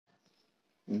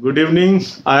Good evening.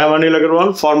 I am Anil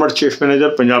Agarwal, former Chief Manager,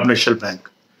 Punjab National Bank.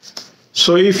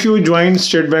 So if you join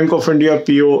State Bank of India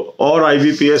PO or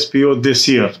IBPS PO this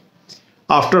year,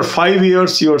 after 5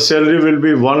 years, your salary will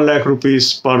be 1 lakh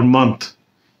rupees per month.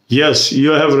 Yes, you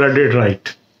have read it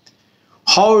right.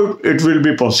 How it will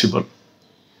be possible?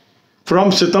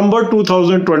 From September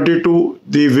 2022,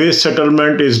 the wage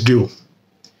settlement is due.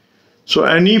 So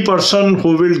any person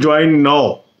who will join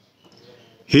now,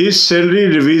 his salary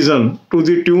revision to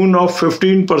the tune of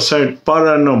 15%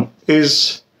 per annum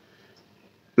is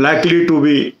likely to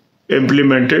be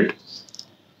implemented.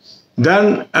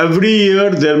 Then every year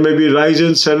there may be rise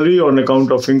in salary on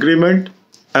account of increment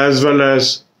as well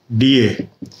as DA.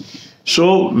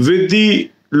 So with the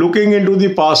looking into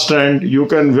the past trend, you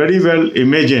can very well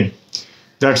imagine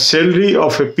that salary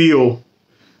of a PO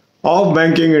of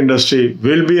banking industry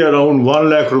will be around 1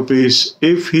 lakh rupees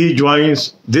if he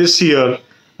joins this year,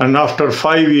 and after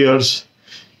 5 years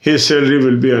his salary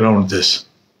will be around this.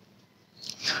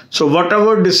 So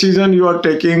whatever decision you are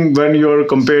taking when you are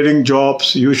comparing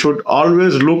jobs, you should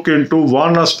always look into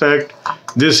one aspect.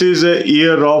 This is a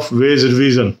year of wage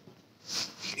revision.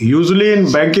 Usually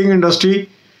in banking industry,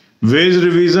 wage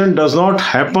revision does not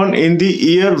happen in the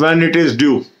year when it is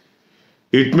due.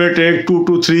 It may take 2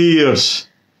 to 3 years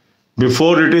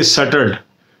before it is settled,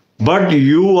 but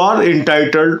you are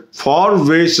entitled for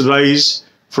wage rise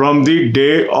from the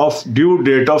day of due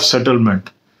date of settlement.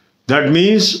 That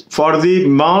means for the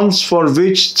months for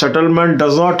which settlement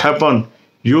does not happen,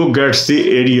 you get the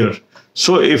arrear.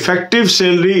 So effective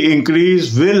salary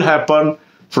increase will happen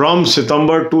from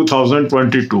September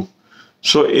 2022.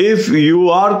 So if you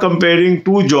are comparing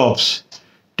two jobs,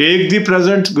 take the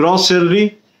present gross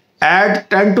salary, add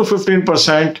 10 to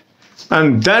 15%,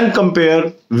 and then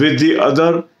compare with the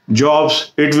other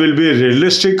jobs. It will be a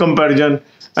realistic comparison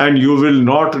and you will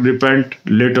not repent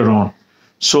later on.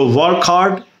 So work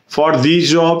hard for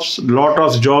these jobs. Lot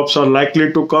of jobs are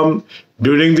likely to come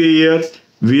during the year.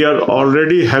 We are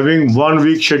already having 1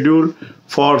 week schedule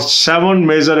for 7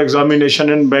 major examination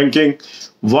in banking.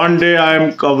 One day I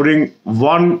am covering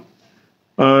one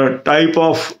type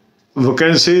of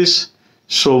vacancies.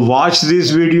 So watch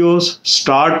these videos,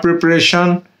 start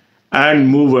preparation and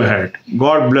move ahead.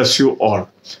 God bless you all.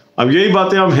 अब यही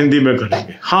बातें हम हिंदी में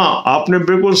करेंगे. हाँ, आपने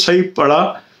बिल्कुल सही पढ़ा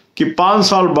कि 5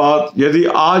 साल बाद यदि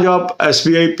आज आप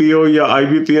SBI PO या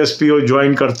IBPS PO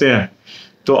ज्वाइन करते हैं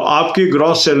तो आपकी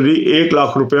ग्रॉस सैलरी 1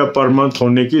 लाख रुपया पर मंथ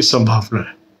होने की संभावना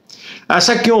है.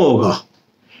 ऐसा क्यों होगा?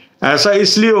 ऐसा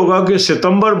इसलिए होगा कि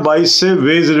सितंबर 22 से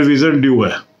वेज रिवीजन ड्यू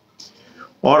है,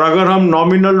 और अगर हम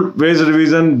नॉमिनल वेज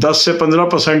रिवीजन 10 से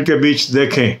 15% के बीच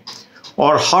देखें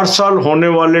और हर साल होने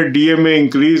वाले DA में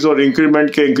इंक्रीज और इंक्रीमेंट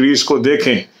के इंक्रीज को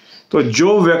देखें, तो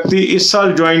जो व्यक्ति इस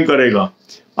साल ज्वाइन करेगा,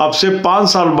 अब से 5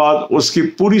 साल बाद उसकी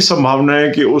पूरी संभावना है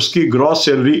कि उसकी ग्रॉस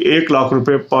सैलरी 1 लाख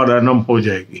रुपए पर एनम हो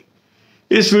जाएगी.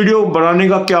 इस वीडियो बनाने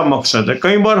का क्या मकसद है?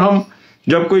 कई बार हम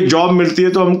जब कोई जॉब मिलती है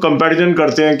तो हम कंपैरिजन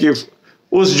करते हैं कि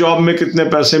उस जॉब में कितने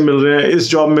पैसे मिल रहे हैं, इस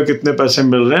जॉब में कितने पैसे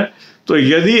मिल रहे हैं. तो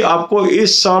यदि आपको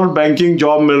इस साल बैंकिंग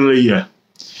जॉब मिल रही है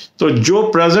तो जो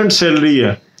प्रेजेंट सैलरी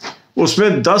है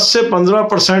उसमें 10 से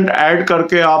 15% ऐड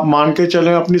करके आप मान के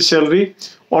चलें अपनी सैलरी,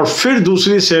 और फिर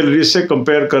दूसरी सैलरी से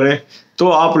कंपेयर करें तो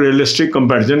आप रियलिस्टिक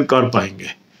कंपैरिजन कर पाएंगे.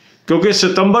 क्योंकि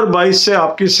सितंबर 22 से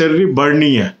आपकी सैलरी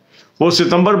बढ़नी है, वो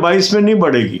सितंबर 22 में नहीं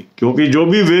बढ़ेगी, क्योंकि जो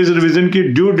भी वेज रिवीजन की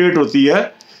ड्यू डेट होती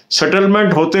है,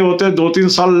 सेटलमेंट होते होते 2-3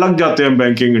 साल लग जाते हैं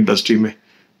बैंकिंग इंडस्ट्री में,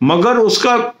 मगर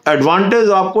उसका एडवांटेज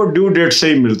आपको ड्यू डेट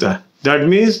से ही मिलता है. दैट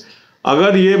मीन्स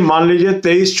अगर ये मान लीजिए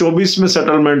 23-24 में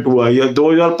सेटलमेंट हुआ या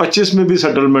 2025 में भी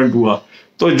सेटलमेंट हुआ,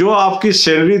 तो जो आपकी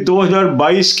सैलरी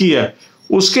 2022 की है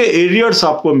उसके एरियर्स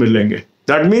आपको मिलेंगे.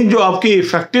 दैट मीन जो आपकी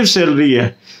इफेक्टिव सैलरी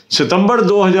है सितंबर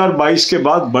 2022 के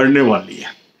बाद बढ़ने वाली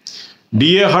है.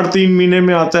 DA हर 3 महीने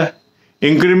में आता है,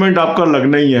 इंक्रीमेंट आपका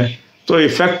लगना ही है, तो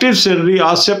इफेक्टिव सैलरी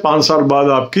आज से 5 साल बाद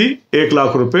आपकी 1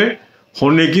 लाख रुपए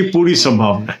होने की पूरी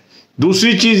संभावना है.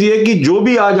 दूसरी चीज ये कि जो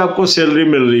भी आज आपको सैलरी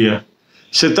मिल रही है,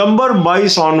 सितंबर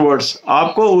 22 ऑनवर्ड्स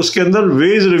आपको उसके अंदर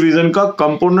वेज रिवीजन का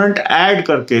कंपोनेंट ऐड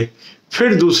करके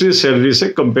फिर दूसरी सैलरी से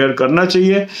कंपेयर करना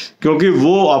चाहिए, क्योंकि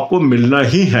वो आपको मिलना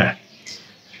ही है.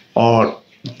 और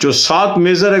जो 7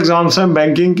 मेजर एग्जाम्स हैं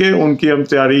बैंकिंग के, उनकी हम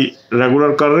तैयारी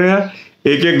रेगुलर कर रहे हैं.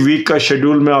 एक वीक का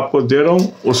शेड्यूल मैं आपको दे रहा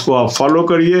हूँ, उसको आप फॉलो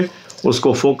करिए,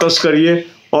 उसको फोकस करिए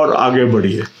और आगे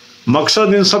बढ़िए.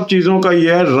 मकसद इन सब चीज़ों का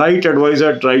यह है, right advice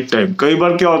eight right time. कई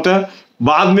बार क्या होता है,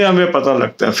 बाद में हमें पता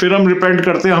लगता है, फिर हम रिपेंट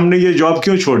करते हैं हमने ये जॉब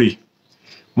क्यों छोड़ी,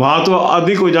 वहाँ तो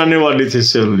अधिक हो जाने वाली थी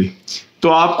सैलरी. तो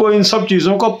आपको इन सब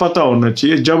चीज़ों का पता होना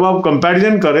चाहिए. जब आप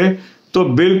कंपैरिजन करें तो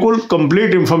बिल्कुल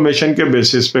कंप्लीट इंफॉर्मेशन के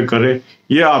बेसिस पे करें,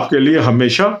 यह आपके लिए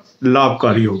हमेशा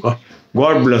लाभकारी होगा.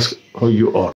 God bless you all.